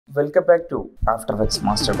Welcome back to After Effects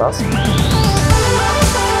Masterclass.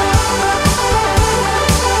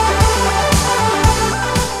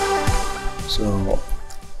 So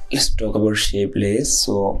let's talk about shape layers.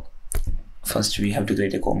 So first we have to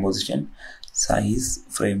create a composition, size,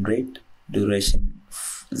 frame rate, duration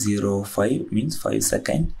 0.5 means 5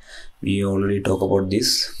 seconds. We already talk about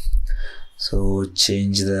this. So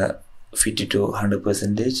change the fit to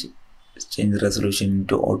 100%, change the resolution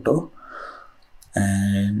to auto,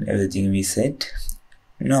 and everything we set.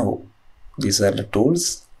 Now these are the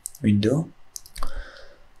tools window.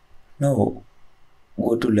 Now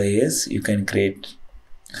go to layers. You can create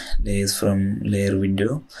layers from layer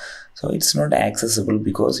window. So it's not accessible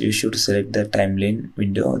because you should select the timeline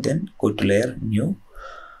window, then go to layer, new.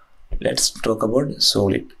 Let's talk about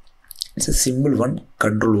solid. It's a simple one.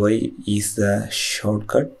 Control Y is the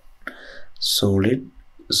shortcut. Solid.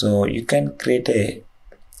 So you can create a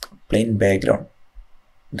plain background,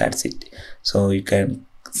 that's it. So you can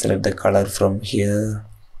select the color from here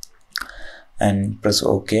and press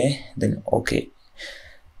OK, then OK.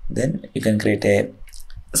 Then you can create a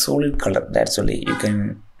solid color. That's only you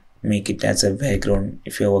can make it as a background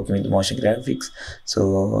if you're working with motion graphics.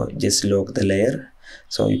 So just lock the layer,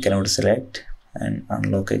 so you cannot select, and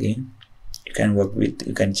unlock again. You can work with,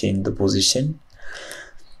 you can change the position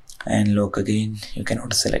and lock again. You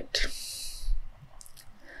cannot select.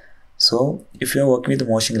 So if you are working with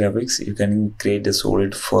motion graphics, you can create a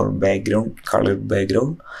solid for background, colored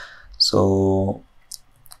background. So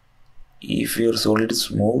if your solid is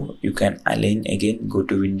smooth, you can align again. Go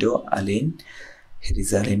to window, align. Here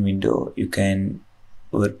is align window. You can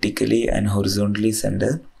vertically and horizontally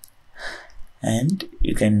center, and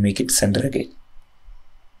you can make it center again.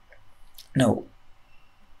 Now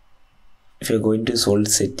if you're going to solid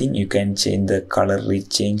setting, you can change the color,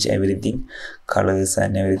 rechange everything, colors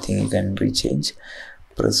and everything you can rechange.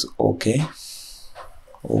 Press OK.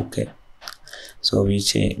 OK. So we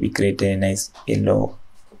create a nice yellow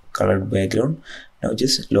colored background. Now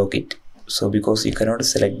just lock it. So because you cannot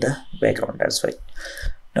select the background, that's why.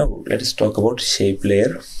 Now let's talk about shape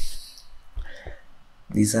layer.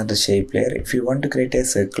 These are the shape layer. If you want to create a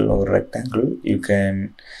circle or rectangle, you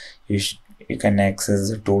can access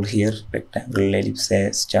the tool here, rectangle,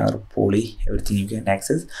 ellipse, star, poly, everything you can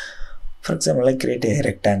access. For example, I create a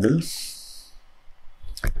rectangle.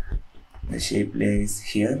 The shape layer is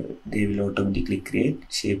here. They will automatically create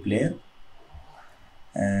shape layer.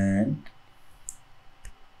 And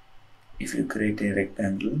if you create a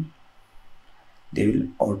rectangle, they will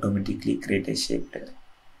automatically create a shape layer.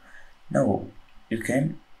 Now you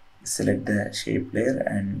can select the shape layer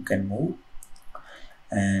and you can move.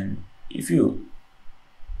 And if you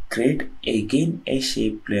create again a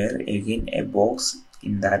shape layer, again a box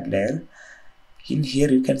in that layer, in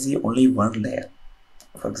here you can see only one layer.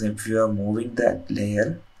 For example, if you are moving that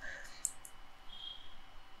layer,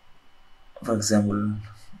 for example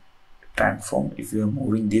transform, if you are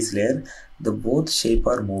moving this layer, the both shape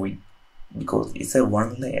are moving because it's a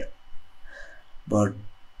one layer. But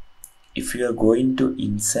if you are going to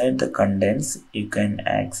inside the condense, you can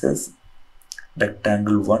access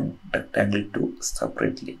rectangle 1, rectangle 2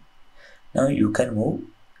 separately. Now you can move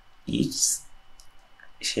each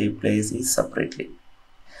shape layer is separately.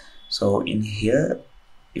 So in here,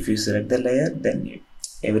 if you select the layer, then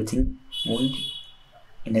everything moves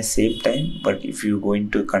in the same time. But if you go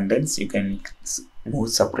into condense, you can move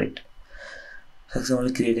separate. For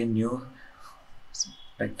example, create a new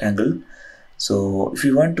rectangle. So if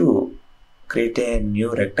you want to create a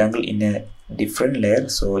new rectangle in a different layer,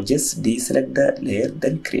 so just deselect the layer,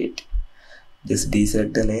 then create. Just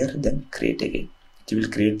deselect the layer, then create again. It will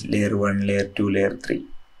create layer 1, layer 2, layer 3.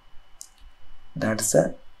 That's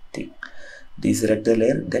the thing. Deselect the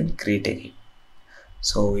layer, then create again.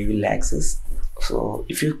 So we will access. So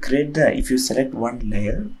if you select one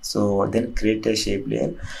layer, so then create a shape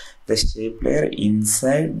layer, the shape layer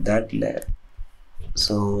inside that layer.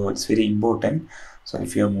 So it's very important. So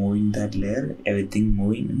if you are moving that layer, everything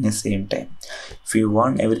moving in the same time. If you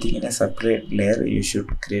want everything in a separate layer, you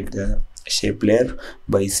should create the shape layer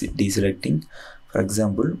by deselecting. For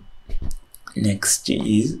example, next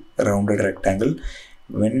is rounded rectangle.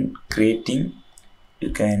 When creating,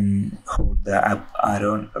 you can hold the up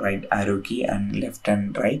arrow, right arrow key and left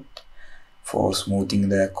and right for smoothing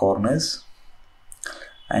the corners.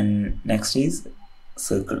 And next is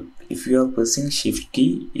circle. If you are pressing shift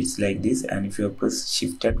key, it's like this, and if you are press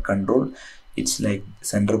shift and control, it's like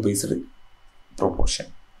center based proportion.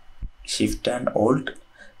 Shift and alt,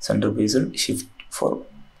 center based, shift for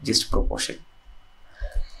just proportion.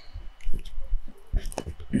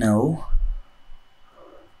 Now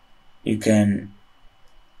you can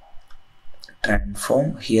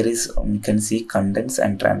transform. Here is you can see condense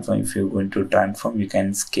and transform. If you're going to transform, you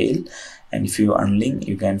can scale, and if you unlink,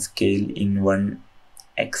 you can scale in one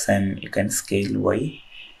x and you can scale y.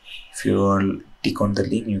 If you tick on the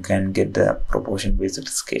link, you can get the proportion based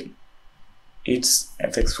scale. It's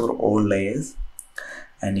effects for all layers,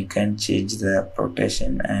 and you can change the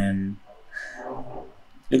rotation. And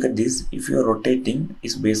look at this, if you are rotating,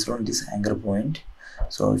 is based on this anchor point.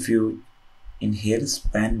 So if you in here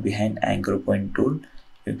span behind anchor point tool,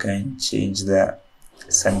 you can change the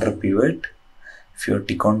center pivot. If you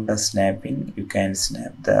tick on the snapping, you can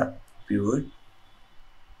snap the pivot.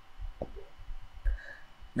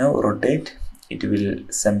 Now rotate, it will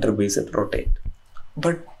center based rotate.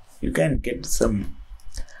 But you can get some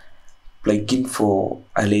plugin for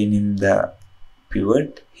aligning the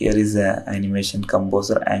pivot. Here is the animation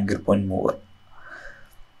composer anchor point mover.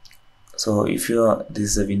 So if you are,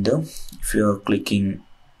 this is a window, if you are clicking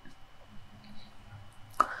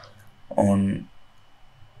on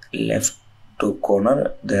left to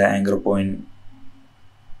corner, the anchor point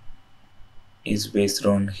is based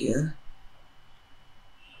on here.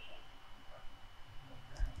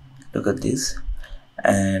 Look at this.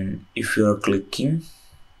 And if you are clicking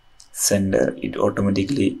center, it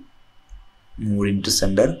automatically move into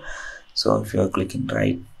center. So if you are clicking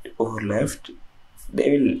right or left, they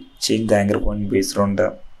will change the anchor point based on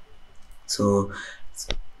the. So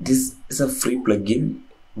this is a free plugin.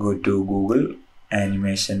 Go to Google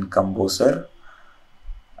animation composer,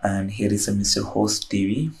 and here is a Mr. Host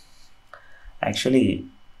TV. Actually,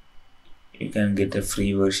 you can get a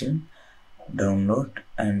free version, download,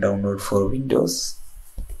 and download for Windows.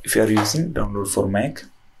 If you are using, download for Mac.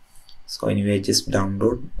 So anyway, just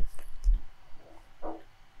download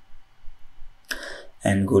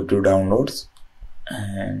and go to downloads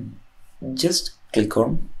and just click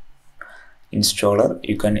on installer.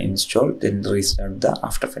 You can install, then restart the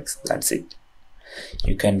After Effects. That's it.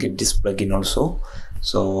 You can get this plugin also.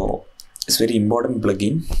 So it's very important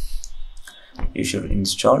plugin. You should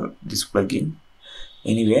install this plugin.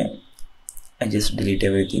 Anyway, I just delete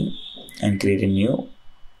everything and create a new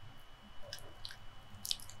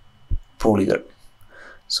polygon.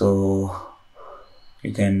 So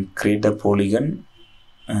you can create the polygon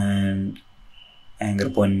and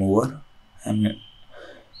anchor point mover, and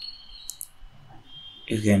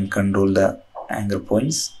you can control the anchor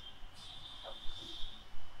points,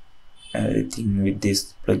 everything with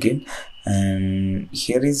this plugin. And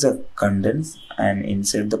here is a condense, and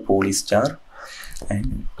inside the poly star,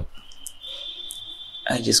 and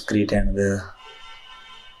I just create another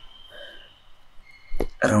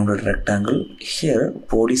rounded rectangle. Here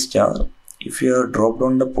poly star, if you drop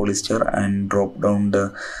down the poly star and drop down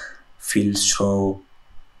the fill stroke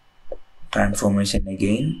transformation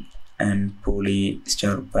again and poly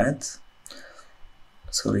star path,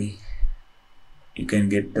 sorry, you can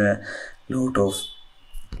get the lot of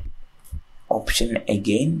option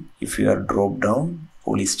again. If you are drop down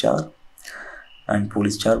poly star and poly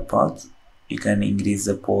star path, you can increase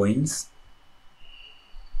the points,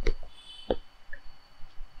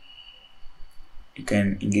 you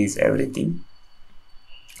can increase everything.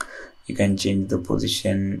 You can change the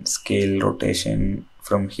position, scale, rotation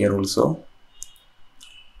from here also.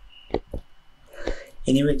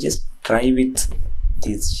 Anyway, just try with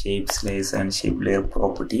these shapes layers and shape layer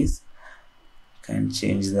properties. You can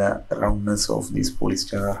change the roundness of this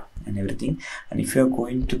polystar and everything. And if you are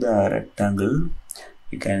going to the rectangle,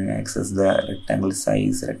 you can access the rectangle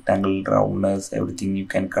size, rectangle roundness, everything you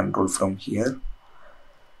can control from here.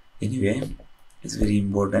 Anyway, it's very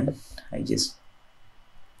important. I just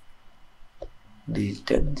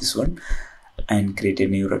deleted this one and create a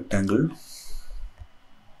new rectangle.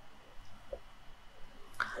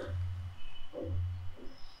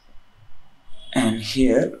 And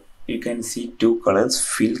here you can see two colors.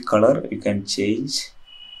 Fill color you can change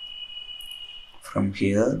from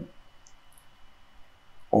here,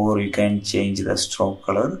 or you can change the stroke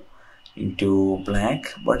color into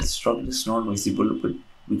black, but stroke is not visible but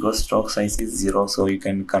because stroke size is 0, so you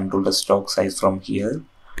can control the stroke size from here.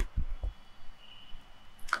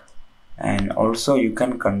 And also you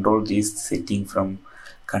can control this setting from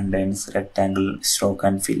condense, rectangle, stroke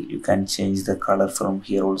and fill. You can change the color from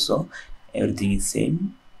here also. Everything is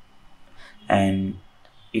same. And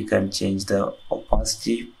you can change the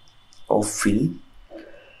opacity of fill,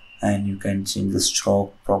 and you can change the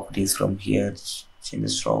stroke properties from here, change the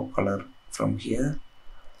stroke color from here.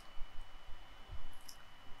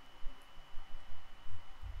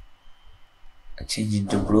 Change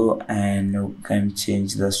into blue, and you can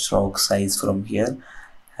change the stroke size from here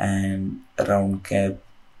and round cap,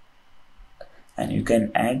 and you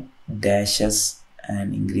can add dashes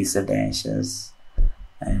and increase the dashes,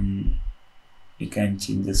 and you can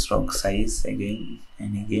change the stroke size again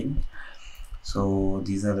and again. So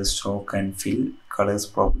these are the stroke and fill colors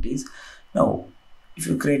properties. Now if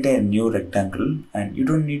you create a new rectangle and you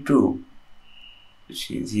don't need to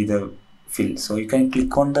see the fill, so you can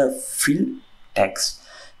click on the fill text,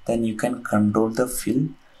 then you can control the fill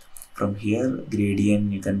from here.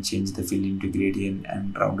 Gradient, you can change the fill into gradient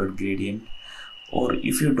and rounded gradient, or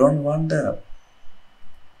if you don't want the,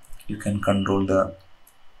 you can control the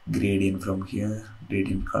gradient from here,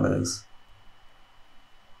 gradient colors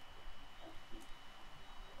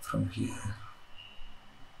from here.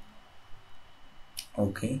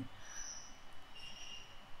 Okay,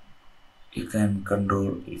 you can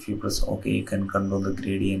control, if you press OK, you can control the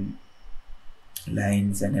gradient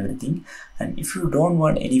lines and everything. And if you don't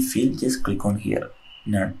want any fill, just click on here,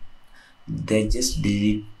 none, they just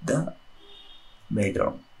delete the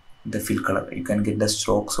background, the fill color, you can get the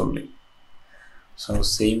strokes only. So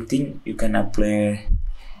same thing you can apply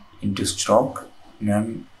into stroke,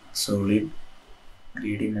 none, solid,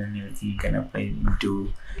 gradient and everything you can apply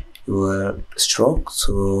into your stroke.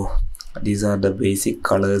 So these are the basic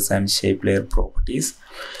colors and shape layer properties.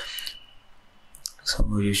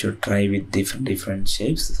 So you should try with different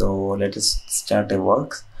shapes. So let us start a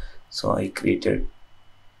work. So I created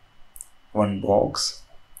one box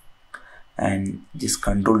and just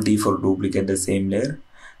Control D for duplicate the same layer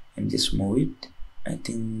and just move it. I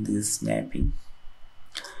think this is snapping.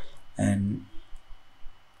 And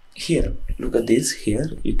here, look at this.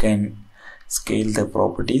 Here you can scale the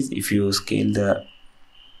properties. If you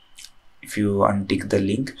untick the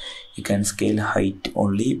link, you can scale height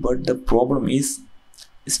only, but the problem is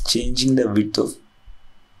changing the width of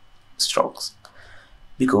strokes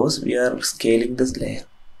because we are scaling this layer.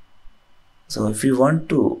 So if you want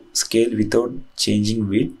to scale without changing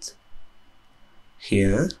width,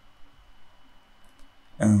 here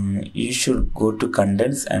you should go to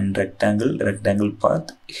condense and rectangle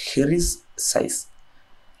path. Here is size,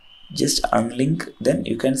 just unlink, then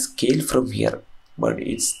you can scale from here, but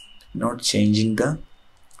it's not changing the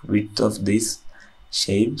width of these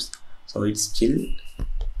shapes, so it's still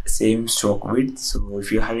same stroke width. So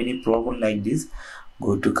if you have any problem like this,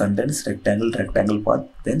 go to condense, rectangle path,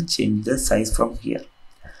 then change the size from here.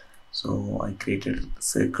 So I created a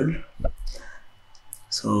circle.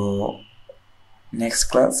 So next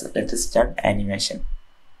class, let us start animation.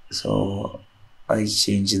 So I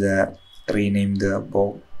rename the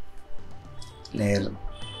bow layer.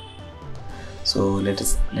 So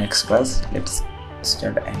next class, let's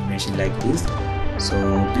start animation like this. So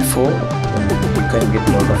before, you can get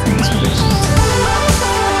a lot of inspiration.